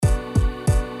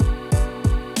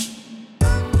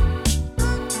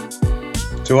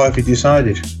So what have you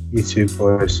decided, you two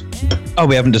boys? Oh,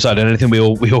 we haven't decided anything. We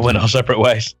all went our separate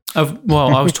ways.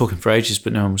 Well, I was talking for ages,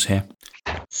 but no one was here.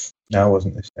 No, it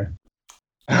wasn't this year.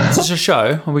 Is this a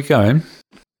show? Are we going?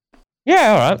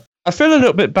 Yeah, all right. I feel a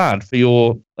little bit bad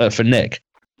for Nick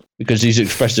because he's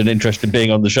expressed an interest in being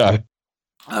on the show.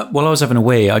 While I was having a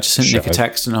wee, I just sent Nick a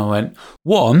text and I went,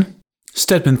 1,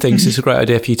 Stedman thinks it's a great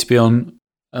idea for you to be on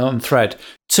Thread.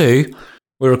 2,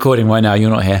 we're recording right now. You're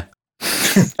not here.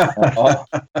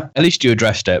 At least you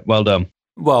addressed it. Well done.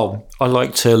 Well, I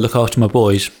like to look after my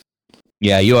boys.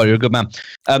 Yeah, you are. You're a good man.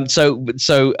 So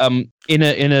in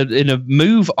a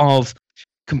move of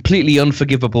completely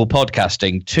unforgivable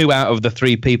podcasting, 2 out of the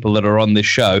 3 people that are on this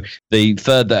show, the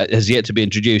third that has yet to be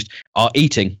introduced, are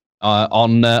eating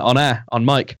on air on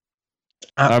mic.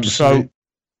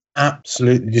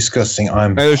 Absolutely disgusting.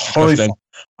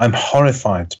 I'm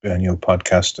horrified to be on your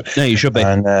podcast. No, you should be.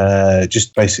 And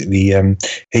just basically hear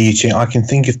you cheering. I can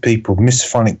think of people,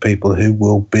 misphonic people, who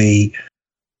will be.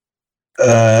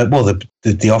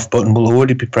 The off button will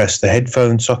already be pressed. The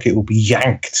headphone socket will be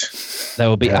yanked. There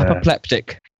will be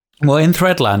apoplectic. Well, in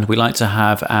Threadland, we like to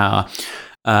have our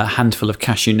handful of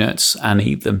cashew nuts and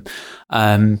eat them.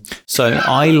 So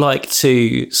I like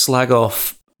to slag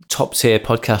off top-tier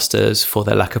podcasters for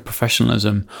their lack of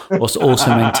professionalism, whilst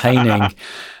also maintaining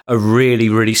a really,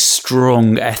 really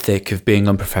strong ethic of being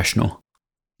unprofessional.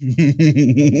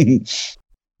 We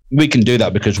can do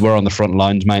that because we're on the front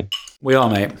lines, mate. We are,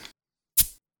 mate.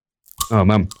 Oh,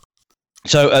 man.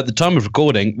 So at the time of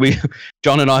recording,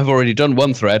 John and I have already done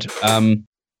one thread,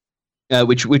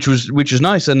 which was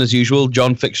nice. And as usual,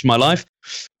 John fixed my life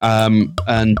and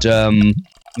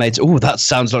made. Oh, that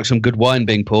sounds like some good wine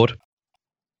being poured.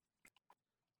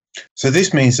 So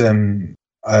this means I'm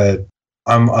for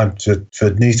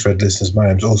new thread listeners. My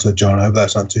name's also John. I hope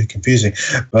that's not too confusing.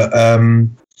 But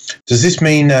does this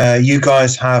mean you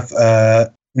guys have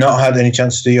not had any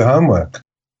chance to do your homework?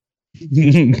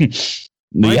 I've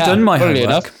done my homework.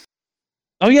 Enough.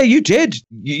 Oh yeah, you did.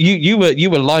 You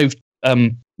were live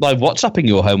WhatsApping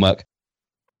your homework.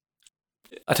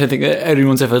 I don't think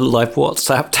anyone's ever live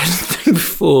WhatsApped anything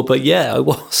before, but yeah, I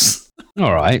was.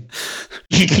 All right.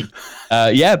 You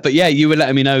were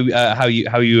letting me know how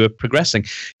you were progressing.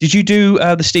 Did you do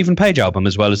the Stephen Page album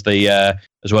as well as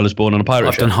Born on a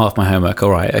Pirate Ship? I've done half my homework.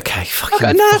 All right, okay,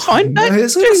 no, that's fine. No,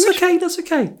 that's okay. That's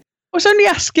okay. I was only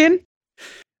asking.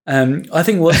 I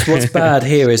think what's bad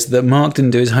here is that Mark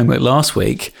didn't do his homework last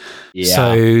week,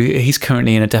 so he's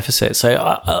currently in a deficit.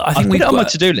 So I think we put it on my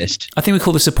to-do list. I think we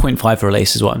call this a 0.5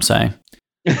 release, is what I'm saying.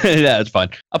 Yeah, that's fine.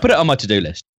 I put it on my to-do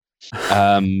list.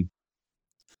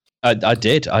 I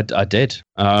did. Did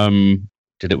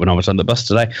it when I was on the bus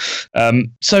today.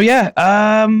 What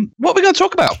are we going to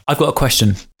talk about? I've got a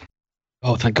question.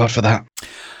 Oh, thank God for that.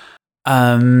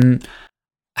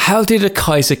 How did a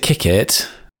Kaiser kick it,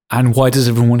 and why does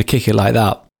everyone want to kick it like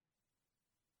that?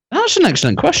 That's an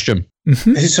excellent question.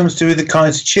 Mm-hmm. Is it something to do with the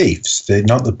Kaiser Chiefs?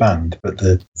 Not the band, but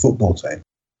the football team?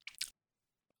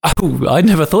 Oh, I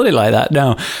never thought it like that.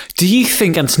 No. Do you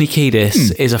think Anthony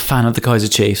Kiedis is a fan of the Kaiser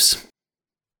Chiefs?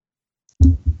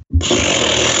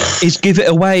 Is give it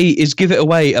away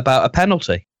about a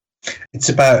penalty? It's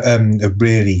about a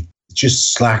really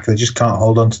just slack. They just can't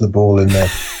hold on to the ball in their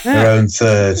own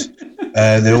third.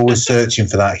 They're always searching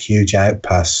for that huge out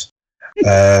pass.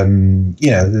 They're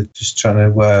just trying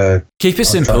to keep it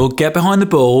simple. Get behind the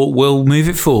ball. We'll move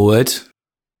it forward.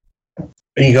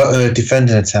 And you got a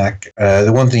defending attack.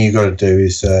 The one thing you got to do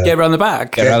is get around the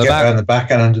back. Get around the back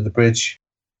and under the bridge.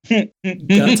 Get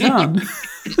down.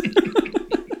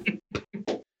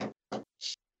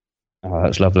 Oh,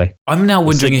 that's lovely. I'm now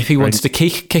wondering if he wants to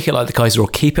kick it like the Kaiser or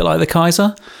keep it like the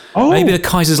Kaiser. Oh. Maybe the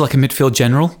Kaiser's like a midfield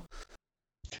general.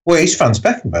 Well, he's Franz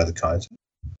Beckenbauer, the Kaiser.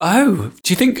 Oh,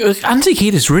 do you think Anthony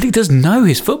Kiedis really does know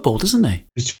his football, doesn't he?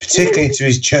 Particularly to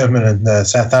his German and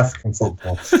South African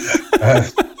football.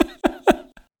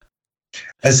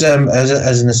 As an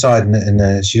aside,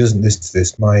 and she doesn't listen to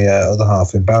this, my other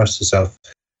half embarrassed herself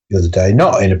the other day,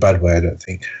 not in a bad way, I don't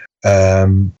think.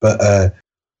 But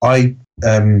I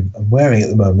am wearing at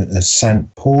the moment a St.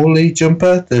 Pauli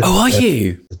jumper. Are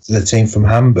you? The team from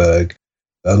Hamburg.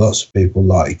 Lots of people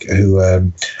like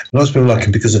them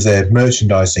because of their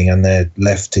merchandising and their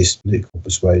leftist political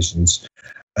persuasions.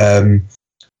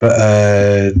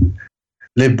 But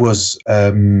Lib was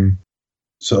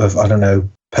sort of, I don't know,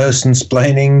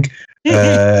 person-splaining,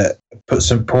 put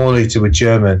St. Pauli to a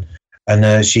German,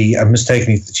 and she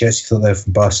mistakenly she actually thought they were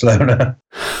from Barcelona.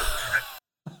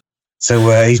 So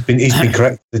he's been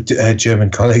corrected. The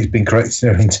German colleague's been correcting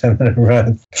her and turning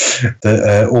around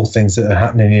that all things that are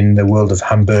happening in the world of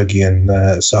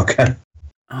Hamburgian soccer.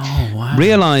 Oh, wow.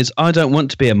 Realize I don't want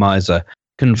to be a miser.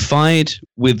 Confide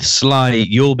with Sly,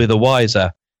 you'll be the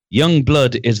wiser. Young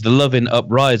blood is the loving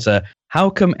upriser. How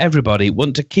come everybody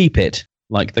want to keep it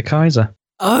like the Kaiser?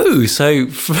 Oh, so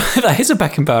that is a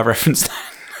Beckenbauer reference.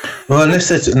 Well,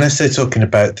 unless they're talking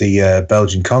about the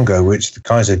Belgian Congo, which the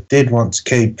Kaiser did want to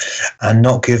keep and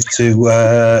not give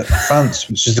to France,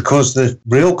 which is the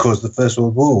real cause of the First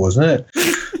World War, wasn't it?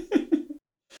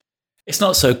 It's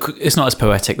not as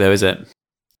poetic though, is it?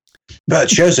 But it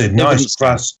shows a nice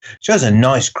grasp.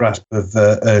 Of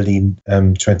early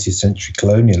 20th century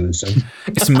colonialism.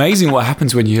 It's amazing what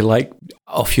happens when you're like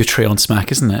off your tree on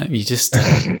smack, isn't it? You just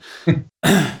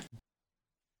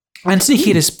Anthony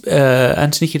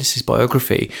Kiedis'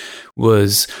 biography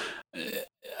was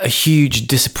a huge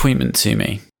disappointment to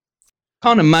me.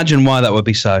 Can't imagine why that would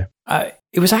be so.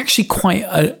 It was actually quite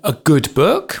a good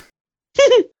book.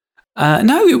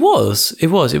 No, it was. It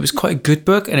was quite a good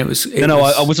book, and I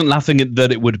wasn't laughing at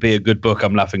that it would be a good book.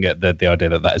 I'm laughing at the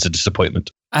idea that is a disappointment.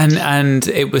 And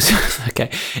it was okay.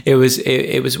 It was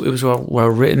well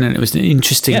written, and it was an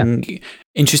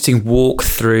interesting walk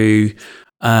through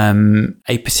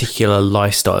a particular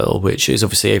lifestyle, which is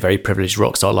obviously a very privileged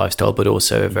rock star lifestyle, but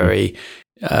also a very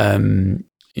down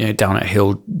at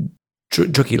hill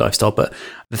druggy lifestyle. But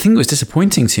the thing that was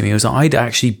disappointing to me was that I'd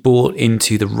actually bought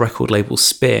into the record label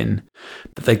spin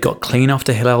that they got clean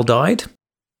after Hillel died.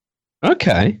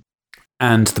 Okay.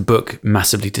 And the book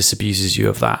massively disabuses you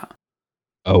of that.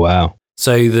 Oh, wow.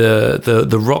 So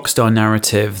the rock star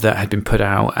narrative that had been put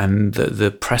out and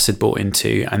the press had bought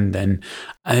into, and then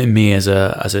me as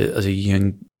a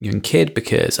young kid,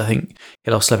 because I think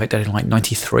Hillel Slovak died in like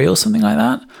 93 or something like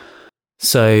that.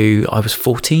 So I was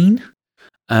 14.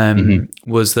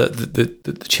 Was that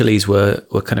the Chili's were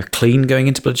kind of clean going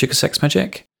into Blood Sugar Sex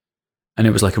Magik, and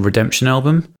it was like a redemption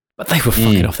album, but they were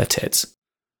fucking off their tits.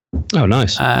 Oh,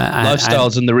 nice.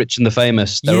 Lifestyles and the rich and the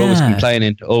famous. They're always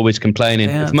complaining.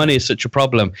 Yeah. If money is such a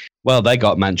problem, well, they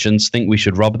got mansions. Think we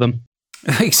should rob them?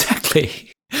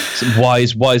 Exactly. Some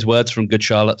wise words from Good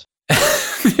Charlotte.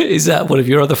 Is that one of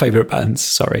your other favourite bands?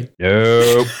 Sorry.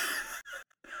 Nope.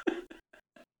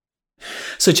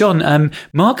 So, John,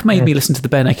 Mark made me listen to the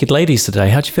Bare Naked Ladies today.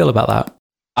 How'd you feel about that?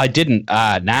 I didn't.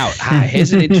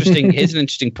 Here's an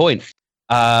interesting point.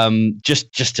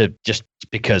 Just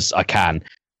because I can.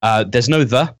 There's no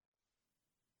the.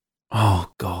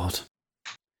 Oh God.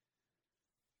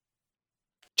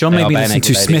 John made me listen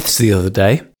to Smiths the other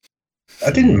day.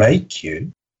 I didn't make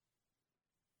you.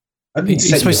 You're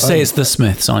supposed to say it's the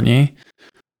Smiths, aren't you?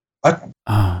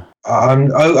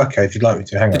 Okay, if you'd like me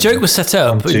to. Hang on. The joke was set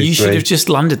up, but you should have just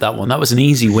landed that one. That was an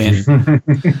easy win.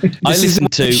 I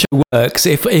listened to. The show works.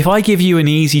 If I give you an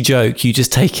easy joke, you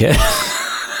just take it.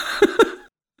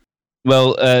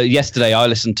 Well, yesterday I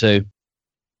listened to,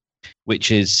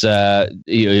 which is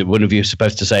one of you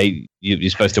supposed to say you're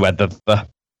supposed to add the.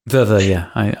 Yeah.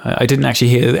 I didn't actually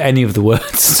hear any of the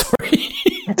words. Sorry.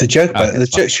 The joke about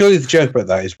surely the joke about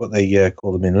that is what they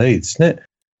call them in Leeds, isn't it?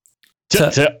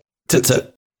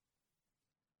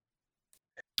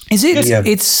 Is it? Yeah.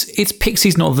 It's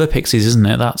Pixies, not the Pixies, isn't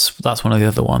it? That's one of the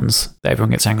other ones that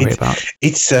everyone gets angry about.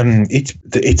 It's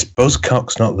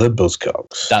Buzzcocks, not the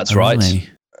Buzzcocks. That's right. Really?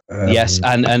 Yes,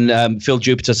 and Phil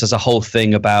Jupiter says a whole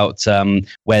thing about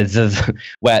where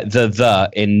the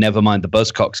in Nevermind the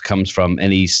Buzzcocks comes from,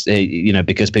 and he's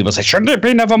because people say shouldn't it be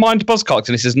Nevermind Buzzcocks,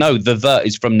 and he says no, the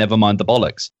is from Nevermind the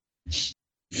Bollocks.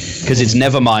 Because it's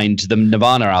Nevermind, the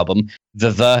Nirvana album.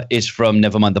 The is from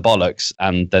Nevermind the Bollocks,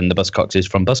 and then the Buzzcocks is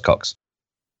from Buzzcocks.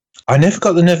 I never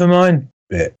got the Nevermind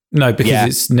bit. No, because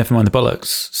it's Nevermind the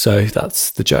Bollocks, so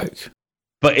that's the joke.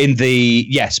 But in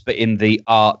the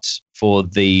art for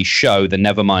the show, the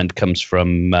Nevermind comes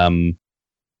from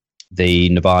the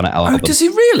Nirvana album. Oh, does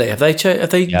it really? Have they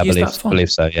used that font? I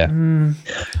believe so. Yeah.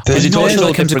 Because it's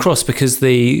all comes across because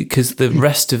the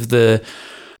rest of the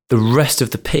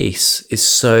piece is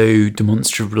so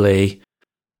demonstrably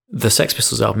the Sex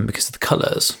Pistols album because of the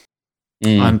colours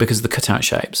and because of the cutout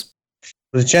shapes.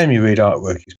 Well, the Jamie Reed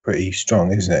artwork is pretty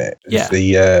strong, isn't it?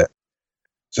 Yeah.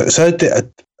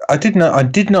 I did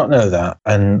not know that,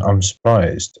 and I'm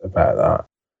surprised about that.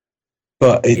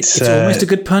 But it's almost a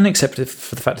good pun, except for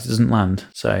the fact it doesn't land.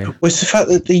 So, well, it's the fact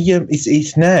that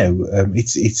it's now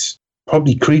it's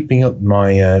probably creeping up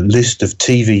my list of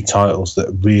TV titles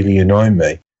that really annoy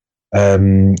me.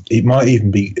 It might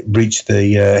even reach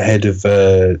the head of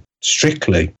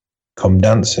Strictly Come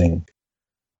Dancing,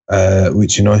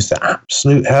 which annoys the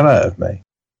absolute hell out of me.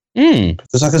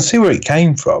 Because I can see where it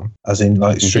came from, as in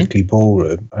like Strictly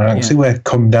Ballroom, and I can see where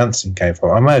Come Dancing came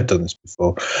from. I may have done this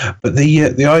before, but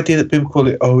the idea that people call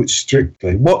it, it's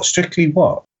Strictly. What? Strictly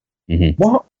what?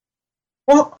 What?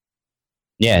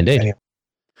 Yeah, indeed. Anyway.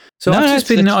 So I've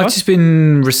just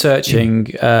been researching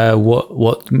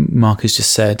what Mark has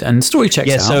just said, and story checks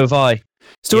out. Yeah, so have I.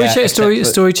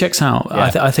 Story checks out.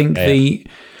 Yeah. I think the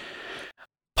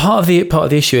part of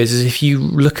the issue is if you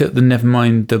look at the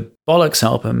Nevermind the Bollocks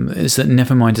album, is that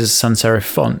Nevermind is a sans serif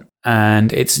font,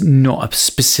 and it's not a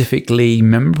specifically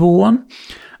memorable one.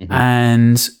 Mm-hmm.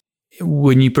 And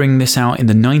when you bring this out in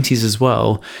the 90s as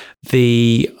well,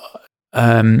 the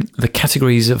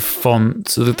categories of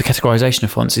fonts, the categorization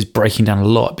of fonts is breaking down a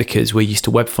lot because we're used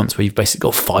to web fonts where you've basically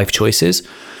got 5 choices.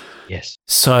 Yes.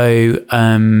 So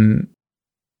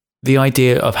the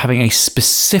idea of having a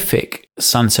specific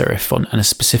sans serif font and a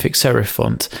specific serif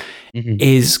font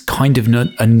is kind of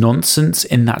a nonsense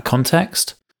in that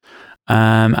context.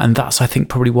 And that's, I think,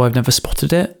 probably why I've never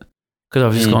spotted it. Because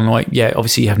I've just gone like, yeah,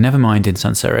 obviously you have Nevermind in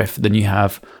sans serif, then you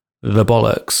have the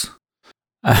Bollocks.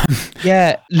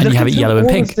 Yeah, and you have it yellow and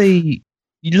pink.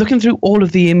 You're looking through all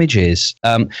of the images.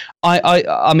 I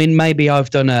mean, maybe I've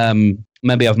done,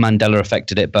 maybe I've Mandela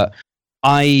affected it, but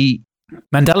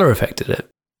Mandela affected it.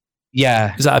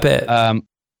 Yeah, is that a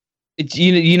bit?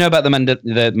 You know about the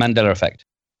Mandela effect?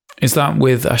 Is that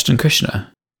with Ashton Kutcher?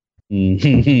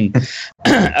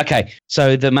 Okay,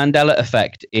 so the Mandela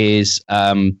effect is,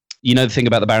 you know, the thing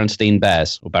about the Berenstain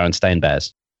Bears or Berenstain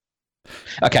Bears.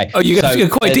 Okay. Oh, you're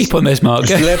quite deep on this, Mark.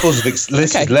 Levels upon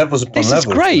levels. This is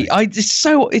great.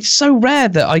 It's so rare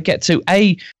that I get to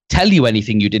A, tell you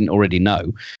anything you didn't already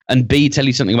know, and B, tell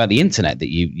you something about the internet that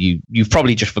you've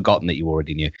probably just forgotten that you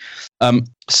already knew.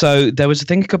 So there was a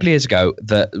thing a couple of years ago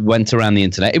that went around the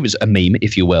internet. It was a meme,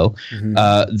 if you will,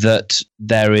 that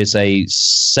there is a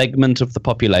segment of the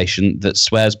population that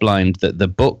swears blind that the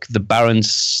book The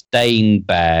Berenstain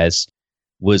Bears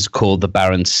was called the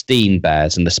Berenstain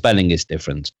Bears, and the spelling is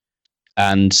different.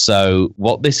 And so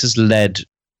what this has led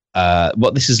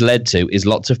to is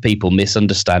lots of people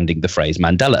misunderstanding the phrase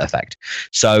Mandela effect.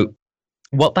 So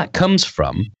what that comes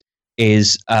from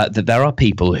is that there are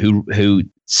people who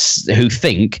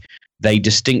think they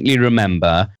distinctly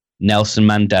remember Nelson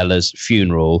Mandela's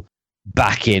funeral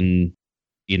back in,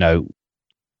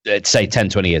 let's say 10,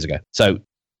 20 years ago. So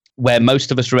where most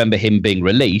of us remember him being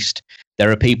released, there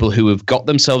are people who have got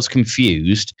themselves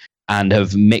confused and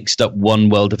have mixed up one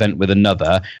world event with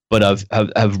another, but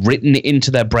have written it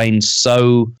into their brains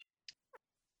so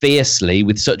fiercely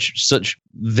with such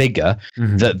vigor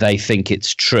that they think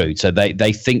it's true. So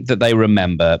they think that they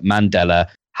remember Mandela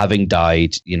having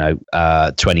died,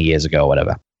 20 years ago or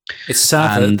whatever. It's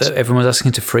sad that everyone was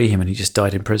asking to free him and he just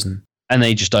died in prison. And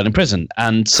they just died in prison.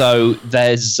 And so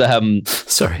there's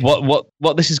sorry.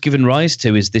 What this has given rise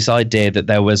to is this idea that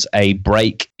there was a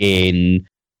break in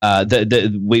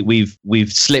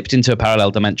we've slipped into a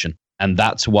parallel dimension, and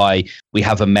that's why we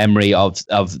have a memory of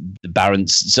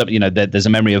the there's a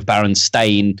memory of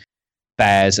Berenstain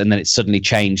Bears, and then it's suddenly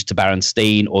changed to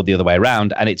Berenstain, or the other way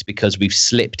around, and it's because we've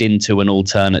slipped into an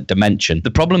alternate dimension.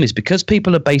 The problem is because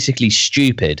people are basically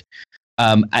stupid.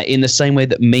 In the same way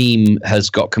that meme has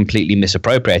got completely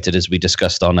misappropriated, as we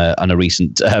discussed on a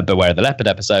recent Beware of the Leopard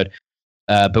episode.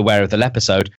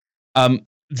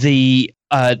 The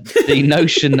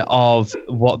notion of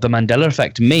what the Mandela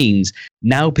effect means,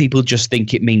 now people just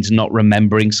think it means not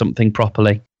remembering something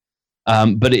properly.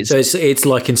 But it's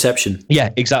like Inception. Yeah,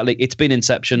 exactly. It's been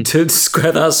Inception. To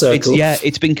square that circle.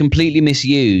 It's been completely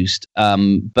misused.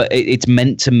 But it's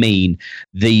meant to mean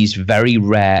these very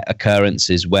rare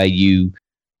occurrences where you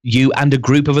and a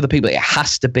group of other people, it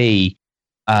has to be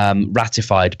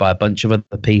ratified by a bunch of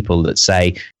other people that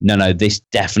say, no, this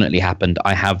definitely happened.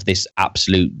 I have this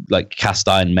absolute cast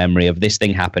iron memory of this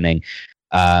thing happening.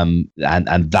 And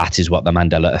that is what the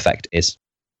Mandela effect is.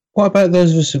 What about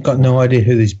those of us who've got no idea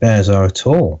who these bears are at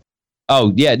all?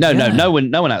 Oh yeah, no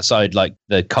one outside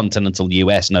the continental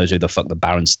US knows who the fuck the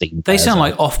Berenstain Bears They sound are.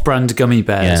 like off-brand gummy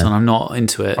bears, and I'm not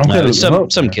into it.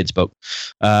 Some kids' book.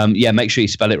 Make sure you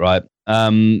spell it right.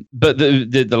 But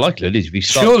the likelihood is if you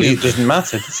start. Surely it doesn't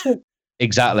matter, does it?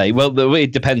 Exactly. Well,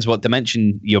 it depends what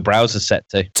dimension your browser's set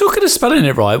to. Talking of spelling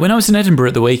it right, when I was in Edinburgh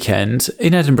at the weekend,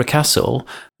 in Edinburgh Castle,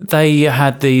 they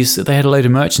had a load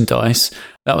of merchandise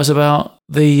that was about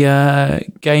the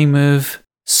game of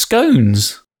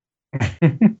scones.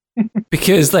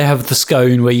 Because they have the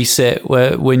scone where you sit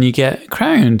when you get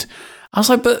crowned. I was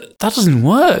like, but that doesn't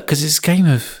work because it's a game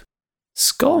of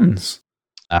scones.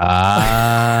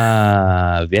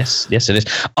 Yes, it is.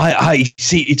 I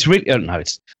see. It's really.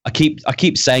 I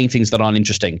keep saying things that aren't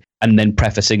interesting and then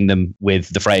prefacing them with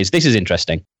the phrase "This is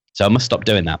interesting." So I must stop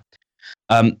doing that.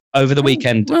 Over the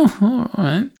weekend. Well, all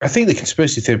right. I think the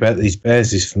conspiracy theory about these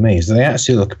bears is, for me, is they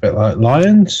actually look a bit like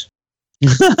lions.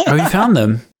 Oh, you found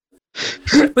them?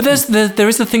 But there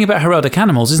is the thing about heraldic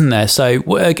animals, isn't there? So,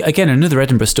 again, another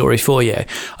Edinburgh story for you. I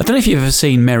don't know if you've ever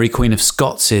seen Mary Queen of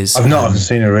Scots'... I've not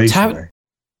seen her recently.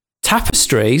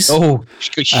 Tapestries. Oh,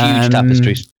 huge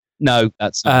tapestries. No,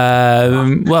 that's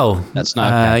not. Well, that's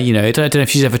not. Okay. I don't know if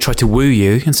she's ever tried to woo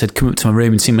you and said, "Come up to my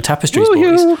room and see my tapestries,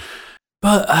 boys."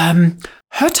 But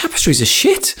her tapestries are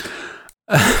shit.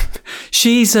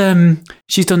 She's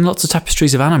done lots of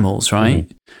tapestries of animals, right?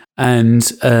 Mm.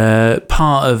 And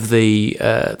part of the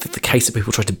case that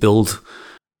people try to build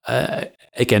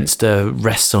against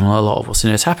rests on a lot of what's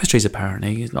in her tapestries.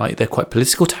 Apparently, like they're quite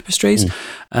political tapestries.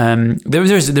 There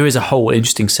is a whole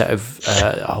interesting set of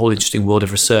a whole interesting world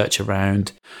of research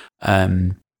around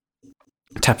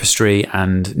tapestry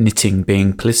and knitting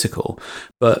being political.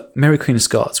 But Mary Queen of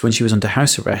Scots, when she was under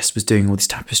house arrest, was doing all these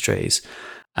tapestries,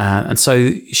 and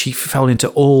so she fell into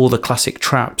all the classic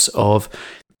traps of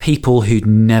people who'd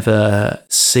never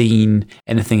seen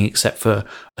anything except for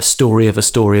a story of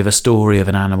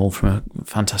an animal from a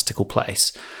fantastical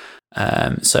place.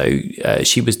 So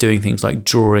she was doing things like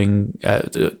drawing,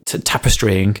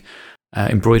 tapestrying,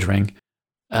 embroidering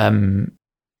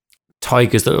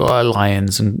tigers that look like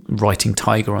lions and writing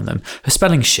tiger on them. Her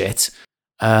spelling's shit.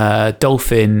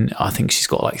 Dolphin, I think she's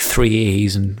got like 3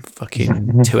 E's and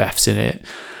fucking 2 F's in it.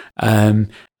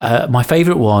 My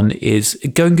favourite one is,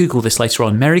 go and Google this later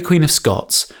on, Mary Queen of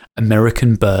Scots,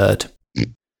 American bird.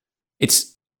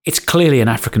 It's clearly an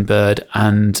African bird,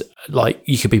 and like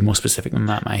you could be more specific than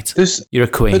that, mate. You're a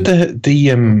queen. But the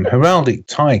heraldic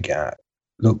tiger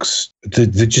looks,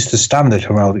 just the standard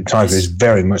heraldic tiger is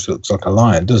very much looks like a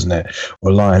lion, doesn't it?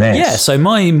 Or lioness. Yeah, so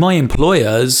my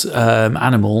employer's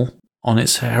animal on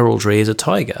its heraldry is a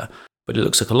tiger, but it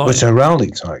looks like a lion. But it's a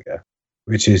heraldic tiger.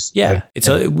 Which is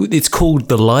it's called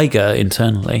the liger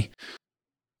internally.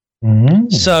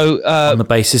 Mm. So on the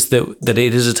basis that it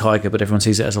is a tiger, but everyone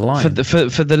sees it as a lion.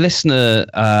 For the listener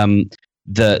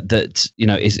that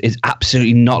is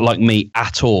absolutely not like me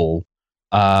at all,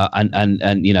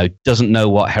 and doesn't know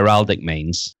what heraldic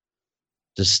means.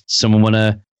 Does someone want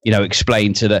to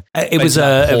explain to the?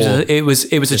 It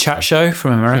was a chat show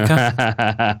from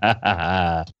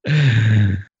America.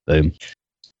 Boom.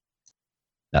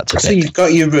 That's so you've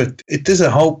got there's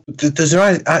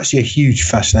actually a huge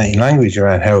fascinating language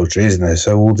around heraldry, isn't there?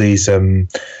 So all these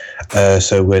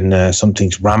so when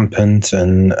something's rampant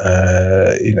and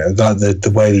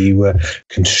the way you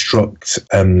construct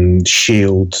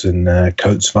shields and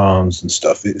coats of arms and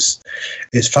stuff, it's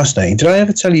fascinating. Did I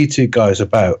ever tell you two guys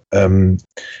about when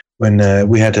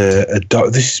we had a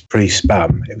this is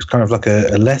pre-spam, it was kind of like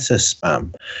a letter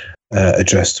spam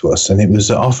addressed to us, and it was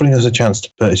offering us a chance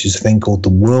to purchase a thing called the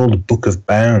World Book of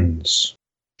Bounds.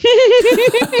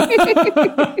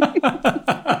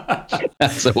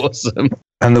 That's awesome.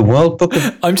 And the World Book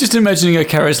of... I'm just imagining a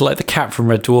character like the cat from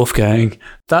Red Dwarf going,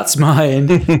 "That's mine.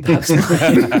 That's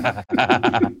mine."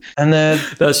 And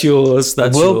that's yours.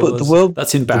 That's yours.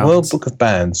 That's in Bounds. The World Book of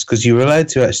Bounds, because you were allowed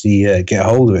to actually get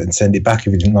hold of it and send it back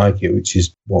if you didn't like it, which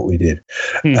is what we did.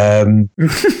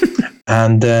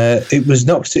 And it was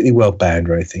not particularly well bound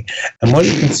or anything. And what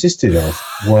it consisted of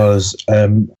was...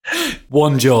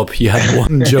 one job. You had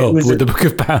one job with the Book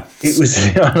of Bounds. It was...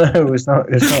 it was not...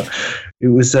 It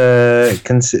was... it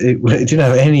didn't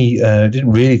have any...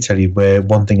 didn't really tell you where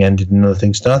one thing ended and another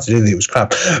thing started. It was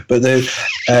crap. But it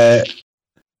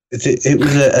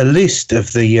was a list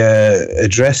of the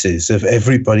addresses of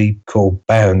everybody called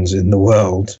Bounds in the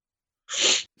world.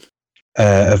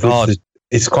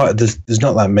 It's quite. There's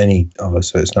not that many of us,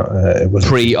 so it's not. It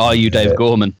wasn't Are you Dave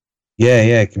Gorman?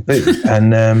 Yeah, completely.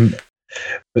 And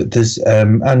but there's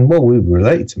and we were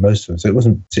related to most of them, so it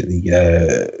wasn't particularly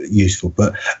useful.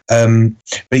 But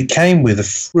it came with a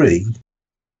free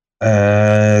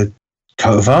coat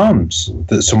of arms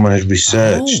that someone had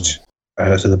researched.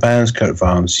 So the Bounds coat of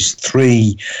arms is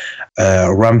 3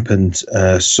 rampant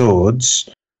swords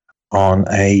on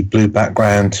a blue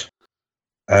background,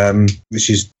 which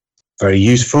is very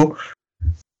useful.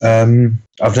 I've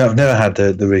never had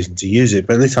the reason to use it,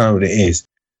 but at least I know what it is.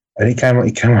 And it came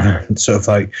on sort of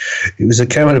like, it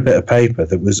came on a bit of paper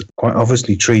that was quite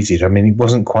obviously treated. I mean, it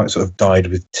wasn't quite sort of dyed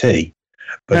with tea,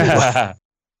 but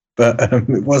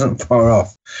it wasn't far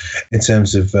off in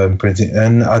terms of printing.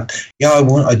 And I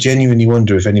genuinely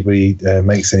wonder if anybody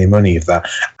makes any money of that,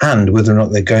 and whether or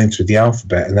not they're going through the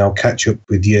alphabet, and they'll catch up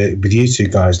with you two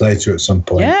guys later at some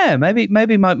point. Yeah, maybe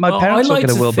my parents will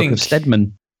get a World Book of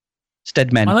Stedmen.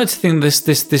 I like to think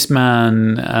this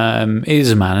man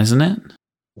is a man, isn't it?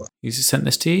 He sent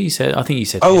this to you. I think you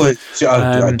said. Oh,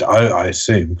 I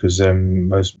assume because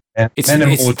most men are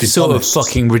more it's sort of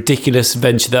fucking ridiculous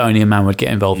venture that only a man would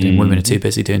get involved in. Women are too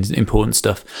busy doing important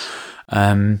stuff.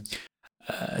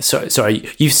 Sorry.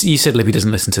 You said Libby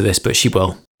doesn't listen to this, but she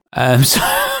will. So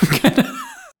I'm gonna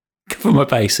cover my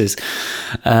bases.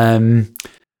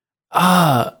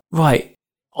 Right.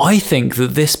 I think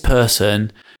that this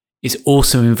person is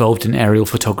also involved in aerial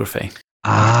photography.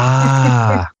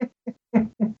 Ah.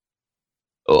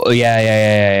 Oh, yeah.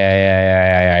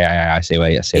 I see where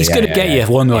you see. It's going to get you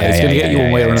one way. It's going to get you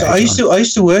one way or another. So I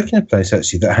used to work in a place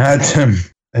actually that had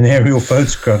an aerial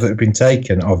photograph that had been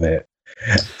taken of it,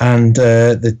 and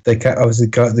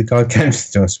the guy came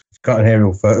to us. We've got an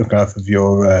aerial photograph of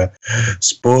your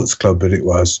sports club that it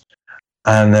was,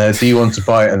 and do you want to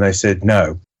buy it? And they said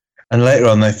no. And later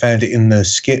on, they found it in the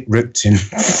skit ripped in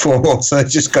four, so they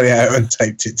just got it out and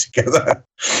taped it together,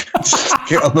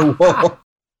 stuck it on the wall.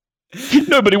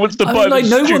 Nobody wants to buy. Like,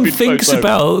 no one thinks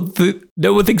about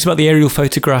the aerial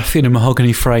photograph in a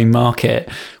mahogany frame market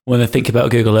when they think about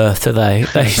Google Earth today.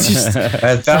 They just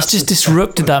that's just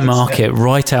disrupted that market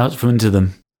right out from under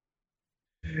them.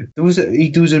 There was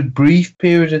a brief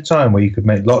period of time where you could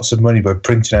make lots of money by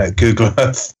printing out Google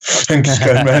Earth and just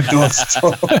going around door to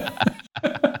door.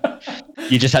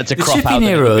 You just had to the crop Chippy out the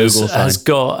Nero's Google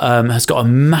sign. has got a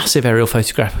massive aerial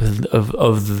photograph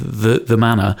of the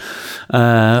manor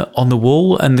on the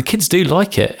wall, and the kids do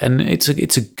like it, and it's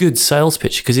a good sales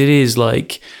pitch because it is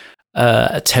like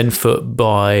a 10-foot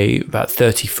by about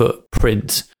 30-foot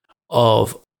print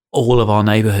of all of our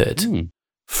neighbourhood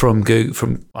from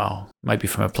maybe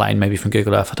from a plane, maybe from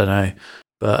Google Earth, I don't know,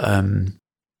 but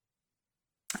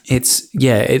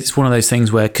it's one of those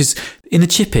things where, because in the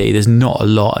Chippy there's not a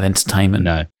lot of entertainment,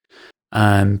 no,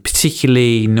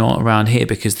 particularly not around here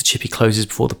because the Chippy closes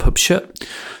before the pub shut.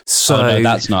 So no,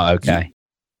 that's not okay.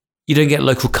 You don't get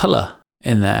local colour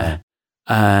in there.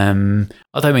 I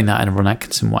don't mean that in a Ron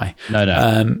Atkinson way.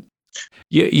 No.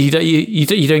 You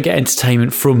don't get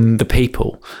entertainment from the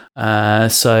people.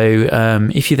 So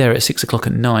if you're there at 6 o'clock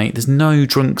at night, there's no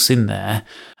drunks in there.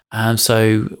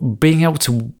 So being able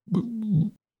to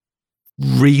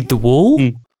read the wall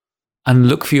and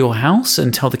look for your house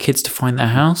and tell the kids to find their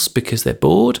house because they're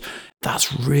bored,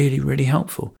 that's really, really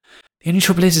helpful. The only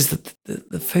trouble is that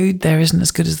the food there isn't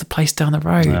as good as the place down the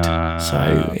road.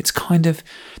 So it's kind of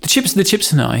the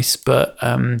chips are nice, but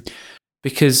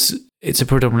because it's a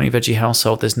predominantly veggie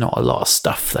household, there's not a lot of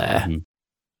stuff there.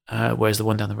 Whereas the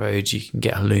one down the road, you can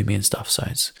get halloumi and stuff, so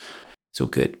it's all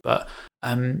good. But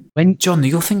when John,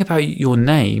 your thing about your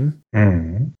name,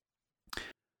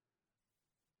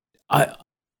 are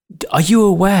you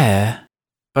aware,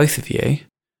 both of you,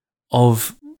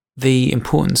 of the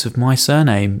importance of my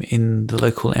surname in the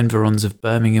local environs of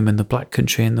Birmingham and the Black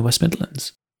Country and the West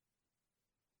Midlands?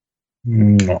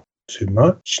 Not too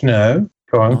much, no.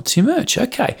 Go on. Not too much,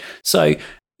 okay. So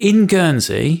in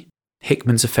Guernsey,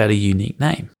 Hickman's a fairly unique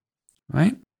name,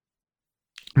 right?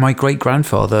 My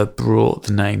great-grandfather brought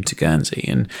the name to Guernsey,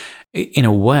 and in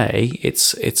a way,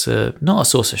 it's not a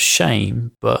source of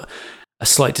shame, but a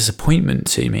slight disappointment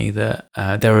to me that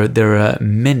there are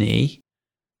many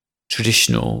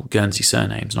traditional Guernsey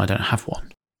surnames, and I don't have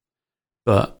one.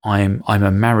 But I'm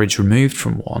a marriage removed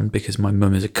from one because my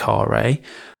mum is a Carré,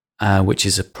 which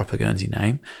is a proper Guernsey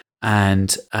name,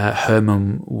 and her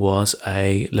mum was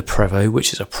a Le Prévost,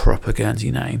 which is a proper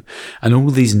Guernsey name. And all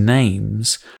these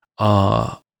names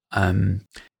are in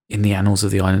the annals of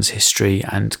the island's history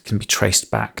and can be traced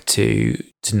back to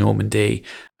Normandy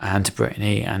and to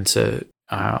Brittany and to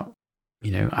our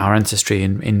ancestry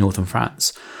in northern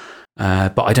France.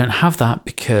 But I don't have that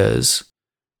because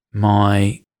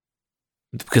the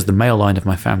male line of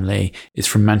my family is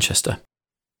from Manchester,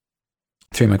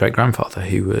 through my great grandfather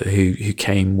who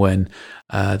came when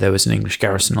there was an English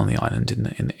garrison on the island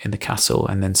in the castle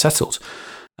and then settled.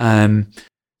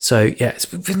 So yeah, it's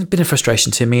been a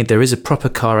frustration to me. There is a proper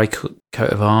Carré coat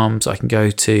of arms. I can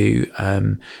go to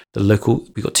the local.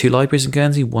 We've got 2 libraries in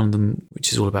Guernsey. One of them,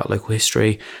 which is all about local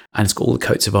history, and it's got all the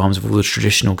coats of arms of all the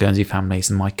traditional Guernsey families.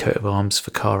 And my coat of arms for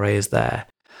Carré is there,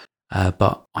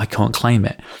 but I can't claim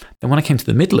it. Then when I came to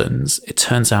the Midlands, it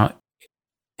turns out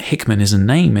Hickman is a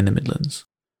name in the Midlands.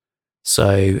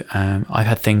 So I've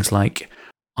had things like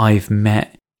I've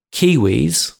met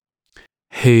Kiwis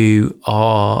who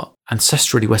are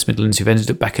ancestrally West Midlands, who've ended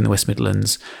up back in the West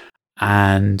Midlands,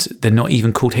 and they're not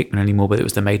even called Hickman anymore, but it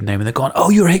was their maiden name, and they're gone, "Oh,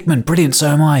 you're a Hickman, brilliant, so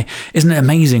am I. Isn't it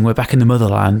amazing? We're back in the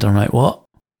motherland." I'm like, what?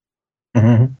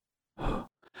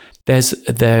 There's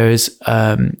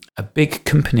a big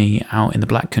company out in the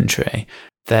Black Country.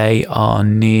 They are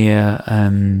near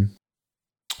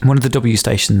One of the W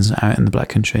stations out in the Black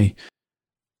Country.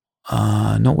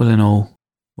 Not Willenhall.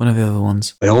 One of the other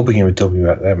ones. They all begin with W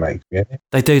out there, mate. Yeah.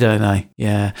 They do, don't they?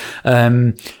 Yeah.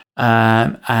 And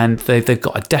they've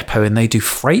got a depot and they do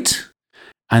freight.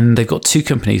 And they've got two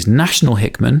companies, National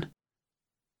Hickman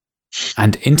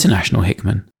and International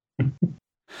Hickman.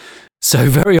 So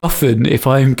very often, if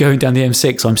I'm going down the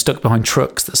M6, I'm stuck behind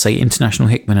trucks that say International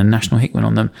Hickman and National Hickman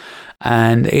on them,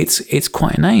 and it's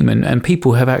quite a name. And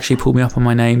people have actually pulled me up on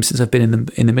my name since I've been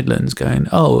in the Midlands, going,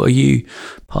 "Oh, are you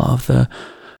part of the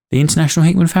International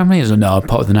Hickman family?" I was like, "No, I'm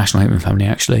part of the National Hickman family,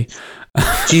 actually."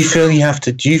 Do you feel you have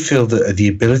to? Do you feel that the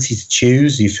ability to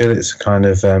choose? Do you feel it's a kind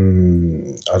of I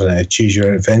don't know, choose your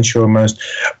own adventure almost?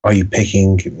 Are you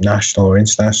picking national or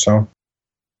international?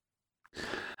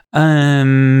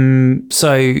 Without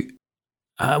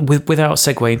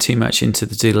segueing too much into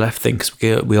the do the left thing, because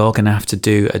we are going to have to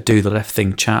do a do the left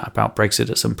thing chat about Brexit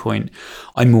at some point.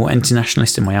 I'm more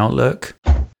internationalist in my outlook.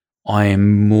 I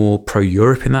am more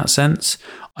pro-Europe in that sense.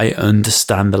 I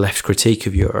understand the left critique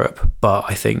of Europe, but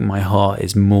I think my heart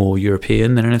is more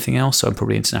European than anything else, so I'm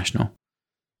probably international.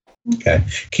 Okay.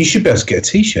 You should be able to get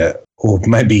a T-shirt, or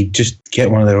maybe just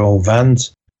get one of their old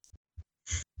vans.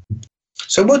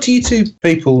 So what do you two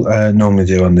people normally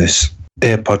do on this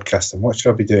podcast, and what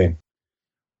should I be doing?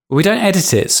 Well, we don't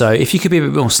edit it, so if you could be a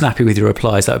bit more snappy with your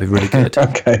replies, that would be really good.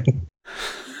 Okay.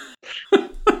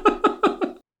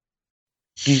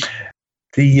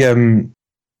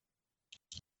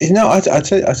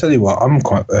 I tell you what, I'm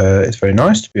quite. It's very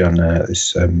nice to be on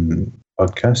this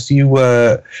podcast.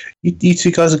 You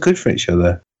two guys are good for each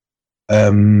other.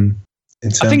 I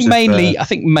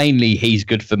think mainly he's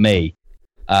good for me.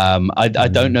 I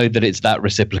don't know that it's that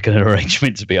reciprocal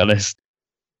arrangement, to be honest.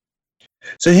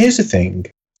 So here's the thing.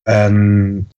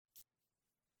 I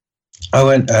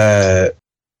went. I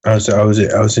was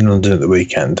in London at the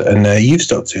weekend, and you've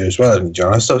stopped here as well, haven't you,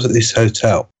 John? I stopped at this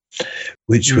hotel,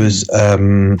 which was.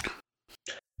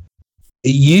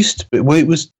 It used to be. Well, it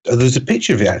was. There's a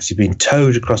picture of it actually being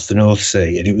towed across the North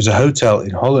Sea, and it was a hotel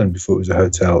in Holland before it was a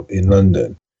hotel in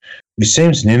London, which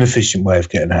seems an inefficient way of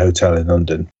getting a hotel in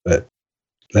London, but.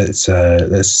 Let's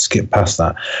skip past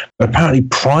that. But apparently,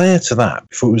 prior to that,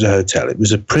 before it was a hotel, it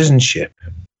was a prison ship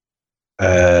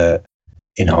in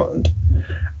Holland,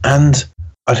 and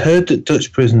I'd heard that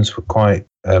Dutch prisons were quite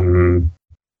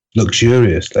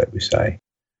luxurious, let me say,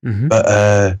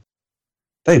 but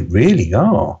they really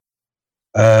are.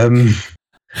 I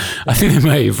think they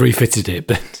may have refitted it,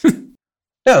 but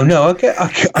no, I get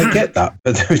that,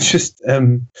 but there was just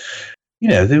there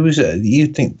was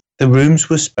you'd think. The rooms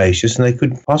were spacious, and they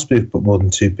couldn't possibly have put more than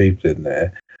two people in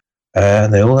there.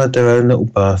 And they all had their own little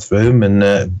bathroom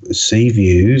and sea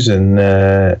views and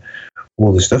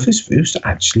all this stuff. It was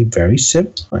actually very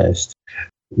civilized.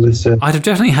 I'd have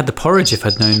definitely had the porridge if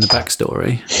I'd known the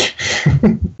backstory.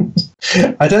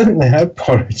 I don't think they had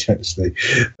porridge actually.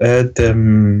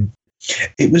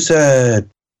 It was a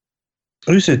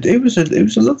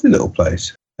lovely little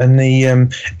place, and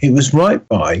it was right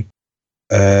by.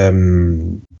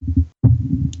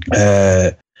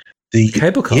 The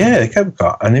cable car. Yeah, the cable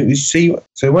car. And it was so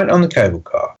I went on the cable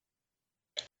car,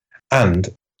 and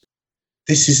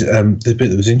this is the bit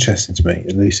that was interesting to me,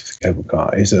 at least for the cable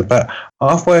car, is that about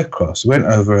halfway across, we went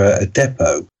over a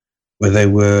depot where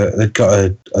they'd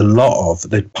got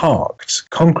they'd parked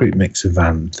concrete mixer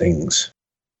van things.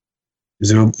 Is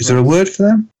there a word for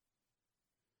them?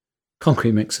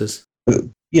 Concrete mixers.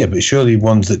 Yeah, but surely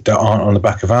ones that aren't on the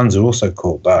back of vans are also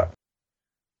called that.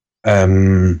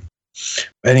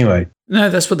 Anyway. No,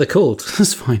 that's what they're called.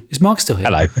 That's fine. Is Mark still here?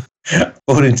 Hello.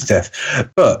 Bored to death.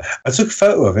 But I took a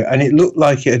photo of it, and it looked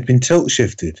like it had been tilt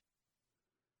shifted.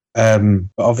 But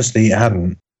obviously it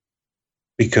hadn't,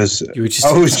 because I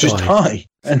was just high.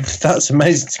 And that's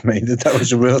amazing to me that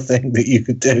was a real thing that you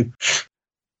could do.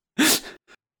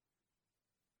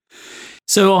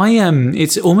 So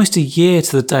it's almost a year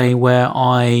to the day where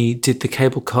I did the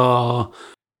cable car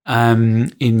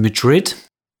in Madrid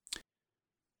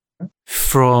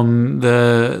from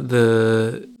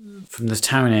the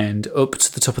town end up to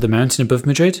the top of the mountain above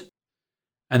Madrid,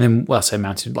 and then I say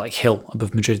mountain, like hill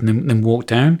above Madrid, and then walk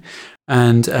down.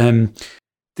 And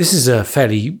this is a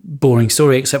fairly boring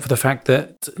story, except for the fact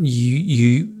that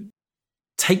you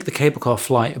take the cable car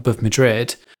flight above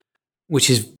Madrid, which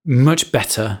is much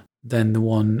better than the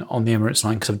one on the Emirates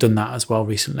line, because I've done that as well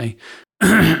recently.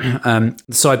 The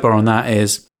sidebar on that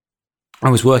is I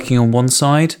was working on one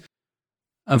side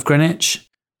of Greenwich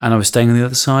and I was staying on the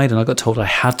other side, and I got told I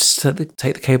had to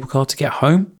take the cable car to get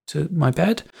home to my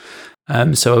bed.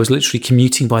 So I was literally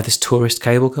commuting by this tourist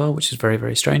cable car, which is very,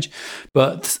 very strange.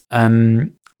 But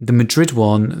The Madrid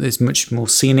one is much more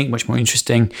scenic, much more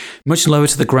interesting, much lower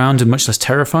to the ground and much less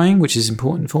terrifying, which is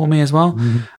important for me as well.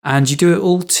 And you do it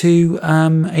all to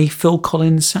a Phil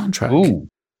Collins soundtrack,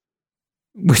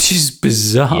 which is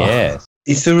bizarre. Yeah.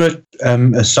 Is there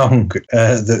a song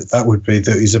that would be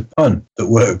that is a pun that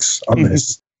works on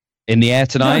this? In the Air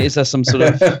Tonight? No. Is there some sort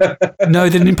of... No,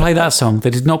 they didn't play that song.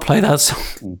 They did not play that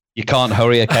song. You can't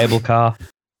hurry a cable car?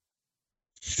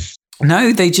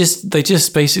 No, they just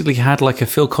basically had like a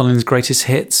Phil Collins greatest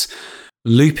hits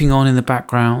looping on in the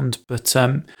background. But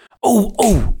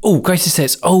greatest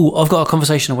hits. I've got a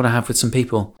conversation I want to have with some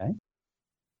people. Okay.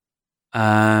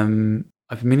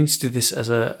 I've been meaning to do this as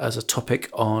a topic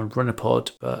on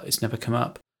RunnerPod, but it's never come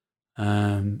up.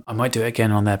 I might do it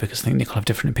again on there because I think Nick will have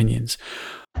different opinions.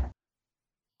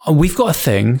 We've got a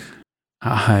thing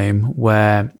at home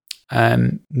where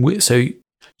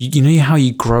you know how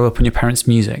you grow up on your parents'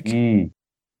 music,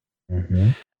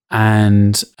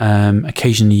 and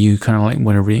occasionally you kind of like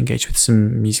want to re-engage with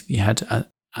some music you had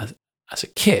as a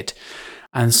kid,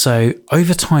 and so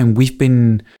over time we've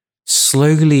been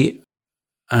slowly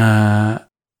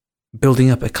building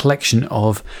up a collection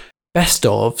of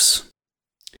best-ofs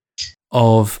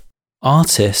of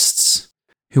artists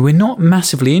who we're not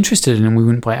massively interested in and we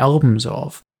wouldn't buy albums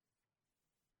of,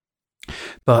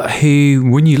 but who,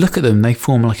 when you look at them, they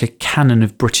form like a canon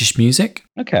of British music.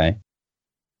 Okay.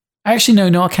 Actually, no,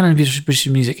 not a canon of British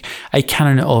music, a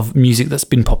canon of music that's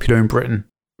been popular in Britain.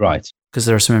 Right. Because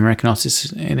there are some American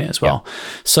artists in it as well. Yeah.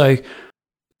 So,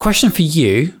 question for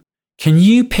you, can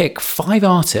you pick 5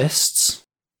 artists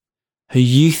who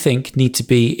you think need to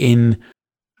be in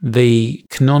the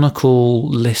canonical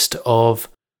list of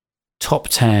top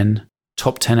 10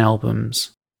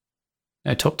 albums,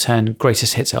 top 10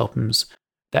 greatest hits albums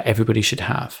that everybody should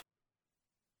have?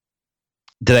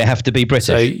 Do they have to be British?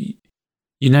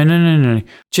 So, no.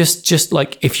 Just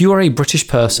like if you are a British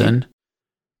person,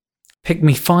 pick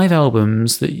me 5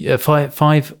 albums that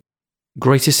five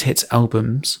greatest hits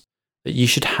albums that you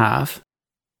should have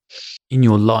in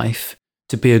your life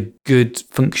to be a good,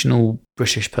 functional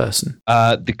British person.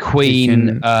 The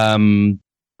Queen,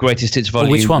 Greatest Hits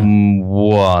Volume which one?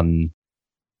 1.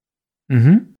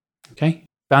 Okay.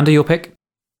 Bandy, your pick?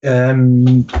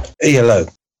 ELO.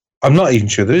 I'm not even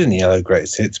sure there is an ELO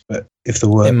Greatest Hits, but if there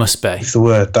were... It must be. If there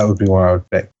were, that would be one I would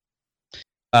pick.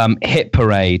 Hit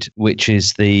Parade, which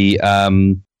is the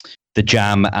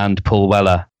Jam and Paul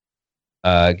Weller.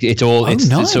 It's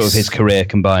nice. Sort of his career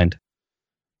combined.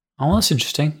 Oh, that's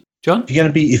interesting. John?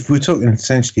 If we're talking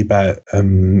essentially about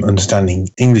understanding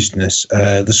Englishness,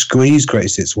 the Squeeze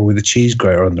Greatest Hits, one with the cheese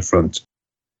grater on the front.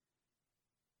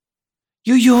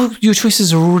 Your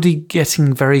choices are already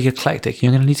getting very eclectic.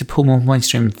 You're going to need to pull more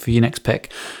mainstream for your next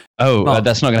pick.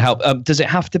 That's not going to help. Does it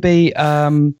have to be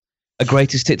a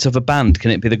greatest hits of a band? Can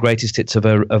it be the greatest hits of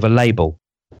a label?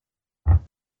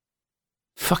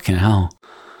 Fucking hell.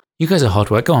 You guys are hard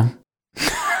work. Go on.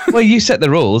 Well, you set the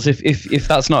rules. If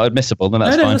that's not admissible, then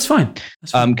that's fine. No,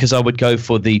 that's fine. Because I would go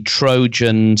for the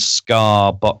Trojan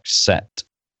Scar box set,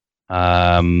 which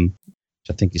I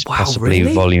think is possibly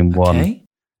Volume 1.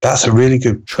 That's a really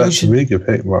good. That's a really good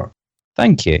pick, Mark.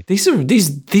 Thank you. These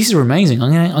are amazing.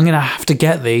 I'm gonna have to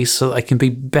get these so that I can be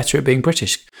better at being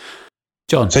British.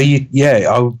 John. So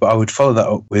I would follow that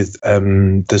up with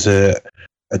there's a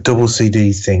double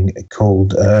CD thing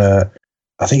called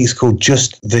I think it's called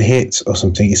Just the Hits or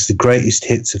something. It's the greatest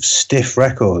hits of Stiff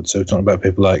Records. So we're talking about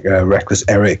people like Reckless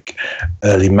Eric,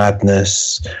 Early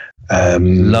Madness,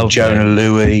 Jonah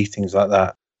Louie, things like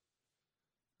that.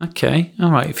 Okay,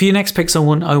 all right. For your next picks, I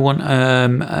want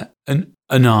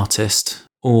an artist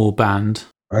or band.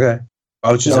 Okay,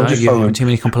 I'm just following. Too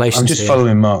many compilations. I'm just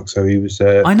following Mark. So he was.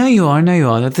 I know you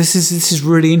are. This is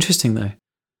really interesting, though.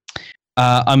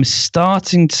 I'm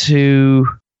starting to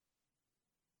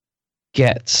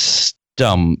get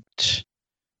stumped.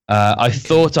 I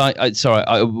thought part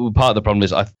of the problem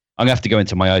is I'm going to have to go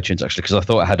into my iTunes actually because I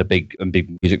thought I had a big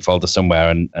music folder somewhere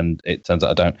and it turns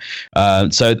out I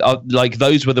don't. So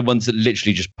those were the ones that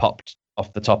literally just popped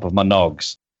off the top of my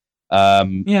nogs.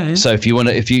 Yeah. So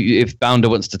if Bounder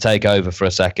wants to take over for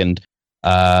a second,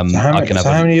 I can have.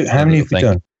 How many have you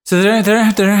done? So they don't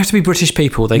have to be British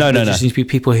people. They just need to be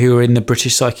people who are in the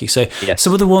British psyche. So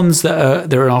some of the ones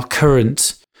that are in our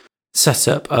current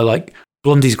setup are like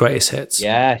Blondie's greatest hits.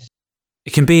 Yes.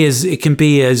 It can be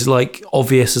as like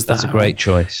obvious as that. That's a great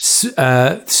choice.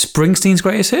 Springsteen's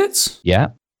greatest hits.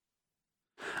 Yeah.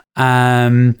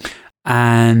 And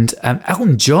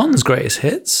Elton John's greatest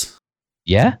hits.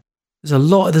 Yeah. There's a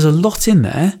lot in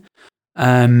there.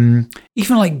 Even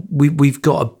like we've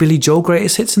got a Billy Joel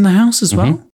greatest hits in the house as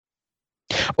well.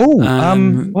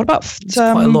 What about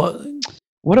quite a lot.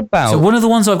 What about? So one of the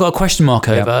ones I've got a question mark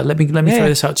over. Yeah. Let me throw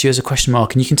this out to you as a question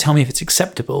mark, and you can tell me if it's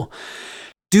acceptable.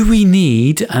 Do we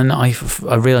need? And I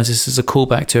realise this is a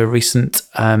callback to a recent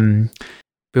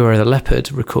Beware the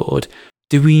Leopard record.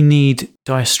 Do we need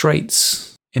Dire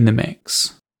Straits in the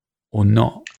mix or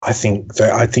not? I think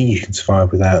you can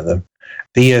survive without them.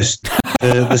 The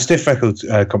Stiff Records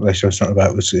compilation I was talking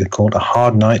about was called A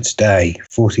Hard Night's Day,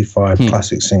 45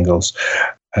 classic singles.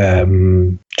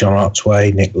 John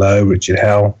Archway, Nick Lowe, Richard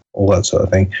Hell, all that sort of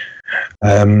thing.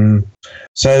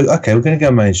 So, okay, we're going to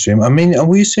go mainstream. I mean, are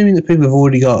we assuming that people have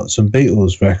already got some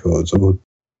Beatles records? Or?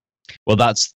 Well,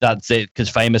 that's it, because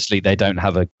famously they don't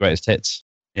have a greatest hits.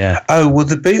 Yeah. Oh, well,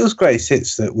 the Beatles' greatest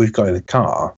hits that we've got in the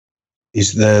car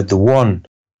is the One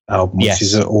album, which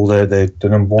is all the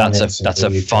number one. That's a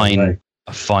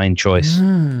fine choice.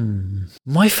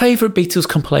 My favourite Beatles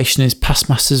compilation is Past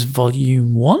Masters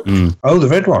Volume 1. Oh, the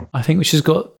red one. I think, which has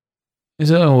got...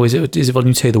 Is it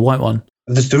Volume 2, the white one?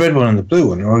 There's the red one and the blue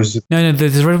one, or is it? No,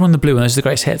 there's the red one and the blue one. Those are the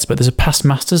greatest hits, but there's a Past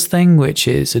Masters thing, which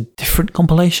is a different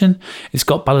compilation. It's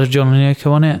got Ballad of John and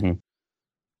Yoko on it.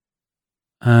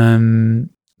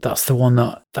 That's the one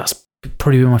that's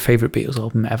probably been my favourite Beatles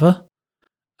album ever.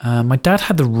 My dad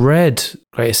had the red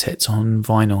greatest hits on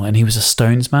vinyl, and he was a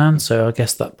Stones man, so I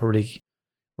guess that probably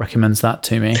recommends that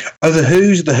to me. Oh, the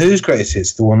Who's greatest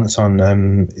hits, the one that's on.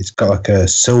 It's got like a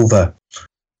silver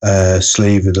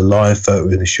sleeve with a live photo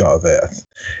in a shot of it.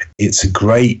 It's a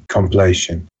great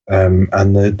compilation,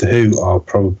 and the Who are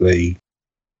probably,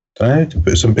 I don't know,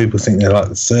 but some people think they're like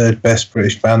the third best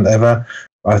British band ever.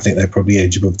 I think they're probably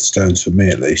edge above the Stones for me,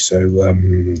 at least. So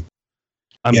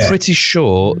I'm pretty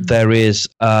sure there is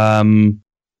a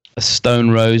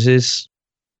Stone Roses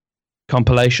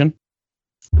compilation.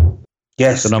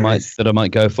 Yes, that I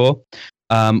might go for.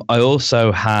 I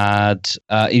also had,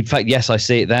 in fact, yes, I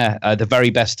see it there. The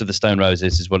very best of the Stone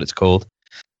Roses is what it's called.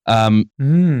 I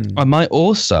might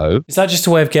also. Is that just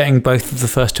a way of getting both of the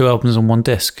first two albums on one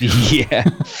disc? Yeah.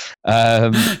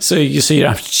 So you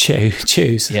don't have to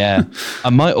choose. Yeah. I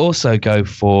might also go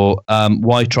for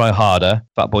Why Try Harder,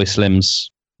 Fatboy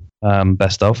Slim's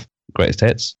best of, greatest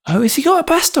hits. Oh, has he got a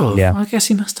best of? Yeah. I guess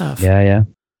he must have. Yeah.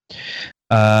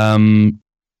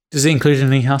 Does it include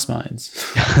any House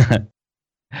Minds?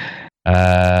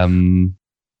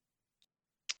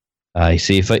 I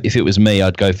see. If it was me,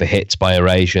 I'd go for Hits by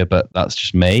Erasure, but that's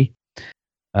just me.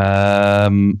 There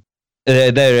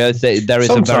is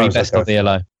a very best of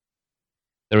ELO.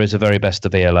 There is a very best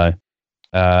of ELO.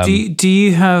 Do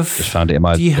you have? Just found it in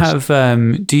my. Do you have?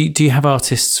 Do you have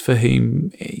artists for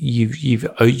whom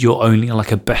you're only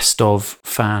like a best of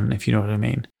fan, if you know what I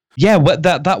mean? Yeah,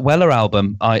 that Weller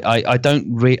album. I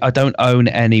don't own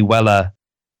any Weller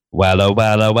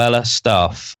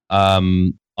stuff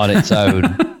on its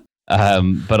own.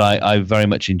 But I very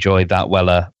much enjoyed that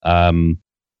Weller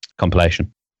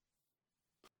compilation.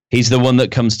 He's the one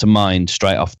that comes to mind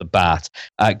straight off the bat.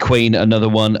 Queen, another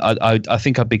one. I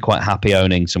think I'd be quite happy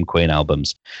owning some Queen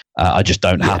albums. I just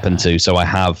don't happen to, so I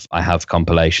have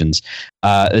compilations.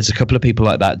 There's a couple of people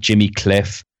like that. Jimmy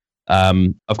Cliff.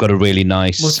 I've got a really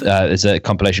nice. There's a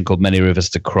compilation called Many Rivers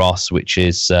to Cross, which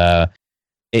is.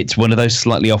 It's one of those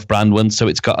slightly off-brand ones, so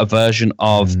it's got a version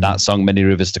of that song "Many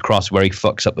Rivers to Cross" where he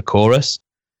fucks up the chorus,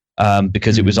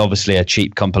 because it was obviously a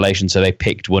cheap compilation, so they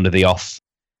picked one of the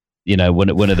one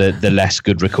of the less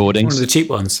good recordings, one of the cheap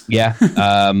ones. Yeah,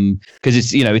 because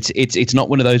it's not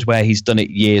one of those where he's done it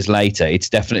years later. It's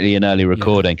definitely an early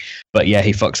recording, but yeah,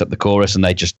 he fucks up the chorus and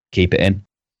they just keep it in.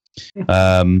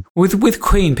 With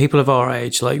Queen, people of our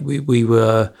age, like we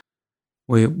were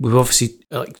obviously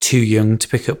like too young to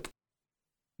pick up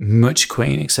much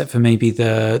Queen, except for maybe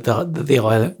the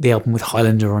album with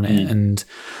Highlander on it, and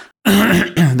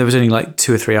there was only like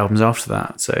 2 or 3 albums after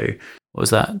that. So what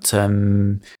was that?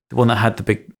 The one that had the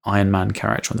big Iron Man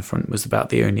character on the front was about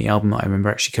the only album that I remember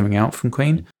actually coming out from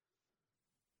Queen,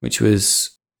 which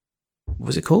was, what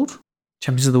was it called?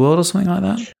 Champions of the World or something like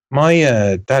that?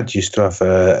 My dad used to have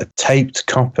a taped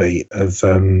copy of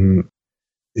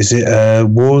is it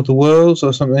War of the Worlds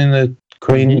or something? The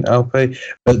Queen LP.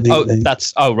 But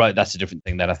that's a different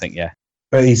thing then, I think. Yeah.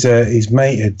 But his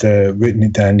mate had written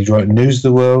it down. He'd write News of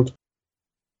the World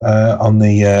on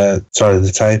the side of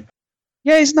the tape.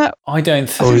 Yeah, isn't that? I think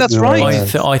that's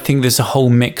right. I think there's a whole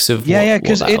mix of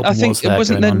because I think it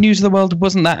wasn't that News of the World.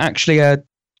 Wasn't that actually a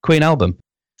Queen album?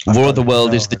 War of the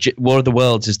Worlds is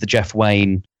the Jeff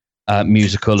Wayne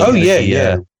musical. Oh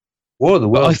yeah. War of the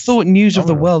World. I thought News of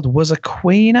the World was a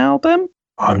Queen album.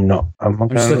 I'm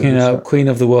just looking at Queen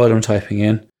of the World. I'm typing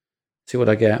in. See what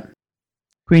I get.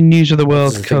 Queen News of the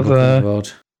World cover.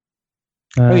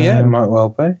 Oh yeah, it might well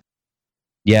be.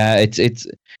 Yeah, it's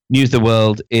News of the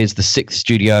World is the 6th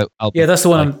studio album. Yeah, that's the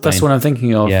one. That's the one I'm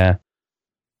thinking of. Yeah.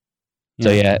 So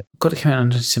yeah, got to come out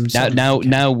under some.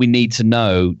 Now we need to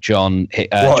know, John.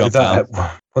 John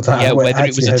whether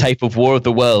it was a tape of War of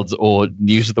the Worlds or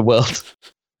News of the World.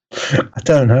 I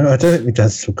don't know. I don't think my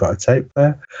dad's still got a tape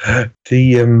there.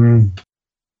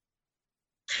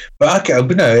 But okay,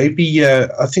 but no, it'd be.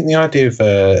 I think the idea of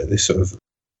this sort of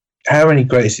how many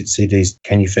greatest hits CDs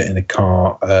can you fit in a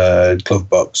car glove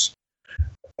box?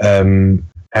 How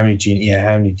many do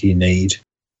you need?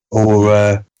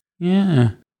 Or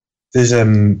there's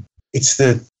it's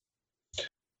the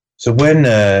so when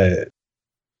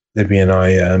Libby and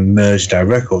I merged our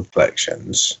record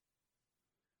collections.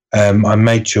 I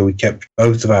made sure we kept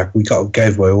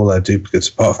gave away all our duplicates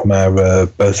apart from our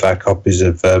both our copies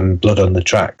of Blood on the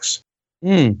Tracks.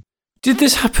 Did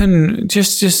this happen?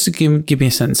 Just to give me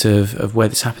a sense of where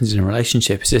this happens in a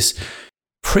relationship. Is this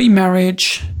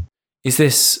pre-marriage? Is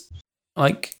this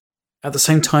like at the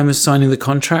same time as signing the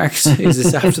contract? Is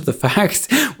this after the fact?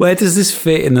 Where does this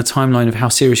fit in the timeline of how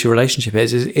serious your relationship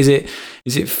is? Is it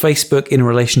Facebook in a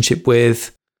relationship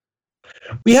with?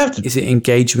 We have to. Is it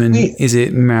engagement? Is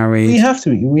it married? We have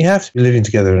to be living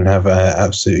together and have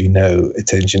absolutely no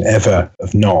intention ever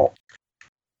of not.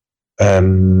 So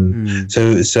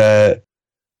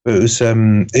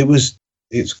it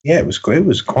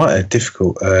was quite a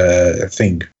difficult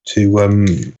thing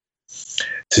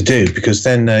to do, because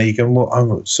then you go,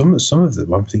 well, some of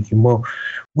them I'm thinking, well,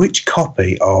 which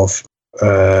copy of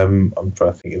I'm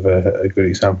trying to think of a good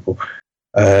example.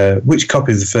 Which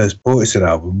copy of the first Portishead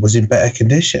album was in better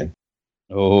condition?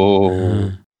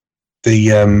 Oh,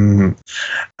 is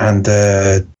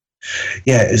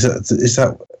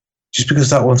that just because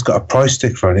that one's got a price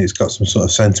sticker on it? It's got some sort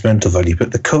of sentimental value,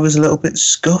 but the cover's a little bit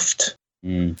scuffed.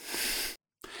 Are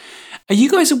you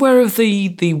guys aware of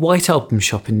the White Album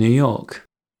shop in New York?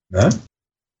 No. Do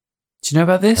you know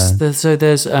about this?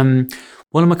 There's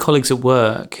one of my colleagues at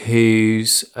work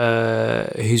whose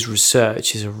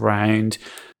research is around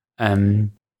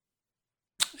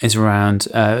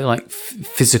like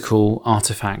physical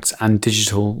artifacts and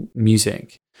digital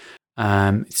music.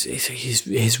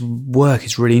 His work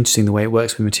is really interesting, the way it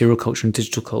works with material culture and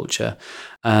digital culture.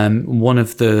 One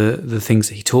of the things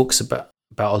that he talks about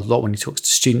a lot when he talks to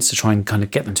students to try and kind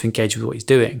of get them to engage with what he's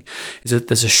doing is that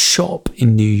there's a shop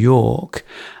in New York,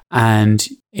 and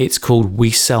it's called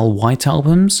We Sell White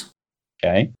Albums.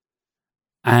 Okay.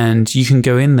 And you can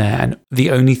go in there, and the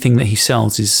only thing that he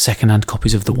sells is secondhand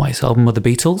copies of the White Album of the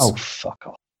Beatles. Oh, fuck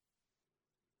off.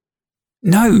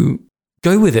 No,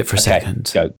 go with it for a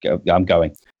second. Go. I'm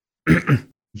going.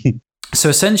 So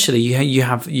essentially, you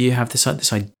have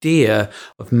this idea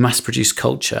of mass-produced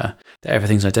culture that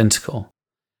everything's identical,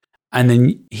 and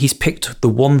then he's picked the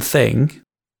one thing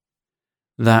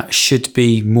that should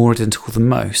be more identical than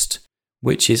most,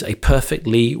 which is a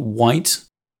perfectly white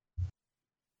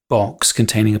box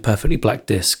containing a perfectly black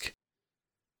disc.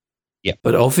 Yeah.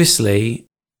 But obviously,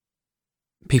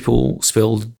 people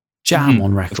spilled jam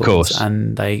on records, of course,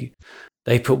 and they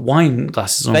put wine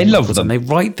glasses on. They records, love them, and they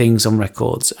write things on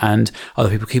records, and other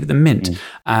people keep them mint.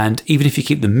 And even if you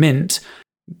keep them mint,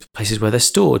 places where they're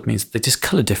stored means they just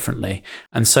colour differently.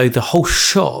 And so the whole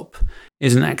shop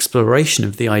is an exploration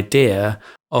of the idea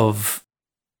of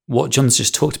what John's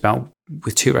just talked about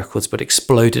with two records, but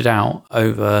exploded out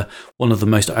over one of the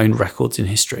most owned records in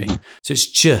history. So it's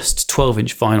just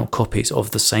 12-inch vinyl copies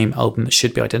of the same album that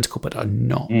should be identical, but are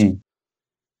not.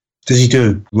 Does he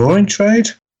do a roaring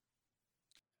trade?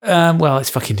 Well,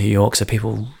 it's fucking New York, so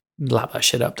people lap that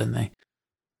shit up, don't they?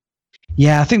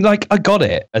 Yeah, I think like I got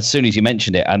it as soon as you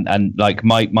mentioned it, and like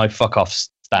my fuck off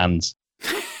stands.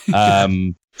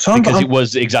 Because it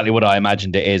was exactly what I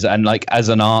imagined it is, and like as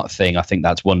an art thing, I think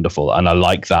that's wonderful, and I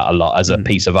like that a lot as a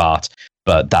piece of art.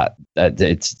 But that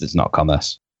it's not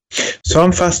commerce. So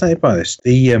I'm fascinated by this.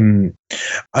 I don't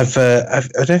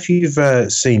know if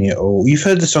you've seen it or you've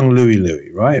heard the song Louie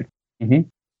Louie, right? Louie,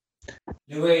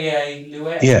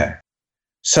 Louie. Yeah.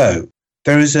 So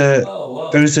there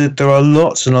are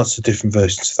lots and lots of different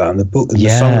versions of that, and the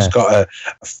song's got a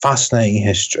fascinating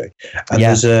history. And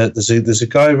there's a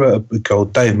guy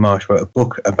called Dave Marsh wrote a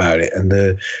book about it, and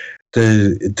the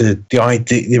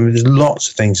idea. There's lots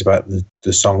of things about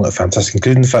the song that are fantastic,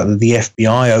 including the fact that the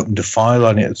FBI opened a file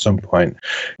on it at some point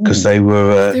because they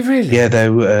were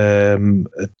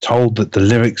told that the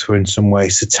lyrics were in some way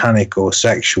satanic or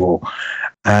sexual.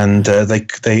 And they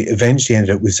eventually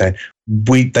ended up with saying,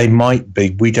 they might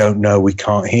be, we don't know, we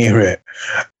can't hear it.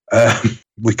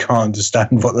 We can't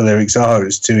understand what the lyrics are,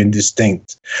 it's too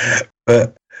indistinct.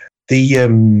 But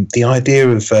the idea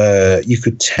of you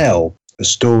could tell a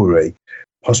story,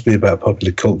 possibly about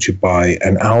popular culture, by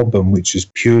an album which is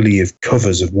purely of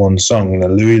covers of one song. Now,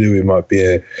 Louie Louie might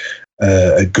be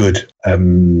a good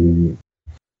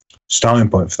starting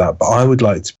point for that, but I would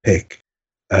like to pick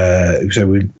a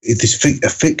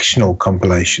fictional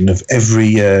compilation of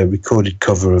every recorded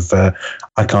cover of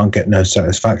 "I Can't Get No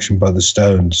Satisfaction" by the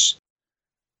Stones.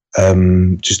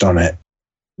 Just on it,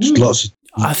 just lots of.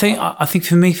 I think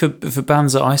for me, for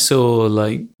bands that I saw,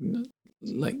 like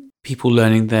people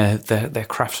learning their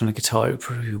craft on a guitar, it would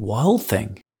probably be Wild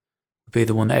Thing would be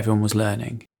the one that everyone was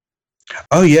learning.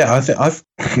 Oh yeah, I think I've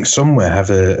somewhere have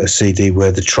a CD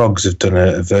where the Trogs have done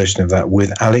a version of that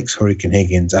with Alex Hurricane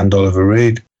Higgins and Oliver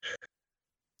Reed,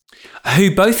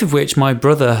 who both of which my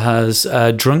brother has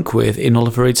drunk with in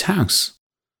Oliver Reed's house.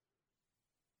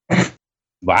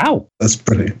 Wow, that's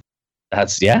brilliant.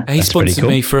 He sponsored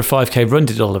me for a 5K run,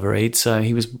 did Oliver Reed, so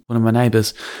he was one of my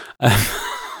neighbours.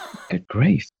 Good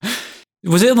grief.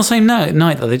 Was it on the same night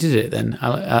that they did it then,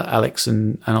 Alex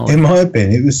and Oliver? It might have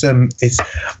been. It was.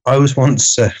 I was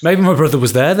once. Maybe my brother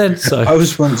was there then. So I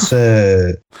was once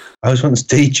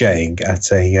DJing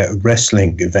at a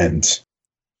wrestling event,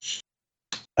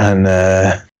 and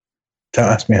don't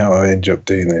ask me how I ended up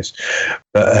doing this,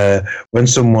 but when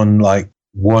someone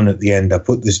won at the end, I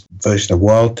put this version of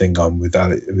Wild Thing on with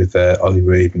Ollie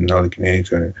Reed and Ollie Kinnear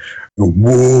going,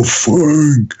 "Whoa,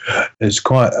 Frank!" It's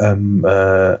quite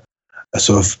a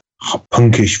sort of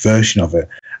punkish version of it,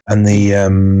 and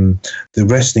the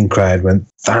wrestling crowd went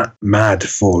that mad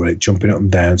for it, jumping up and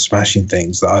down, smashing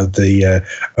things, that the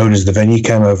owners of the venue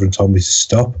came over and told me to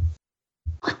stop.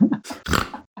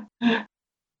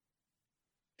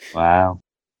 Wow.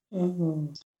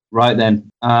 Right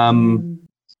then.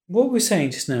 What were we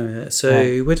saying just now?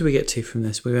 So where did we get to from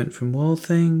this? We went from Wild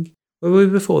Thing. Where were we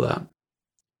before that?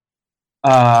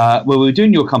 Well, we were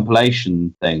doing your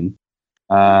compilation thing.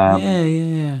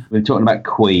 Yeah. We were talking about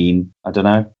Queen. I don't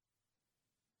know.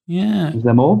 Yeah. Was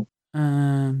there more?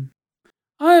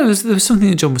 There was something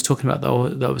that John was talking about that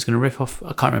I was going to riff off.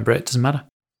 I can't remember it. Doesn't matter.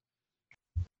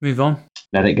 Move on.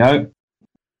 Let it go.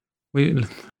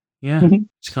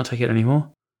 Just can't take it anymore.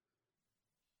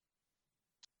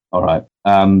 All right.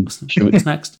 What's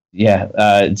next? Yeah,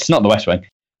 it's not the West Wing.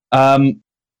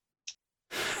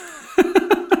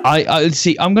 I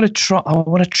see. I'm gonna try. I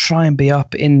want to try and be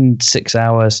up in 6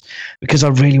 hours because I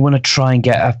really want to try and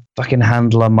get a fucking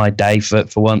handle on my day for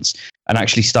once and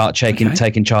actually start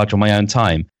taking charge on my own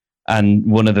time. And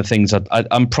one of the things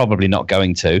I'm probably not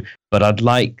going to, but I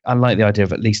like the idea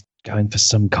of at least going for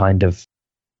some kind of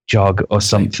jog or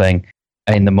something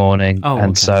in the morning,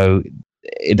 so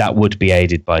that would be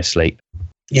aided by sleep.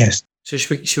 Yes. So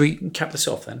should we cap this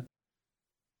off then?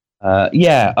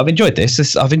 Yeah, I've enjoyed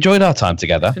this. I've enjoyed our time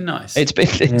together. It's been nice. It's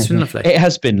been lovely. It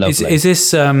has been lovely. Is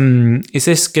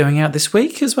this going out this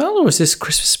week as well, or is this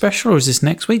Christmas special, or is this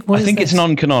next week? I think it's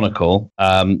non-canonical.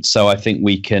 So I think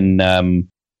we can.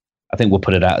 I think we'll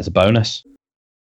put it out as a bonus.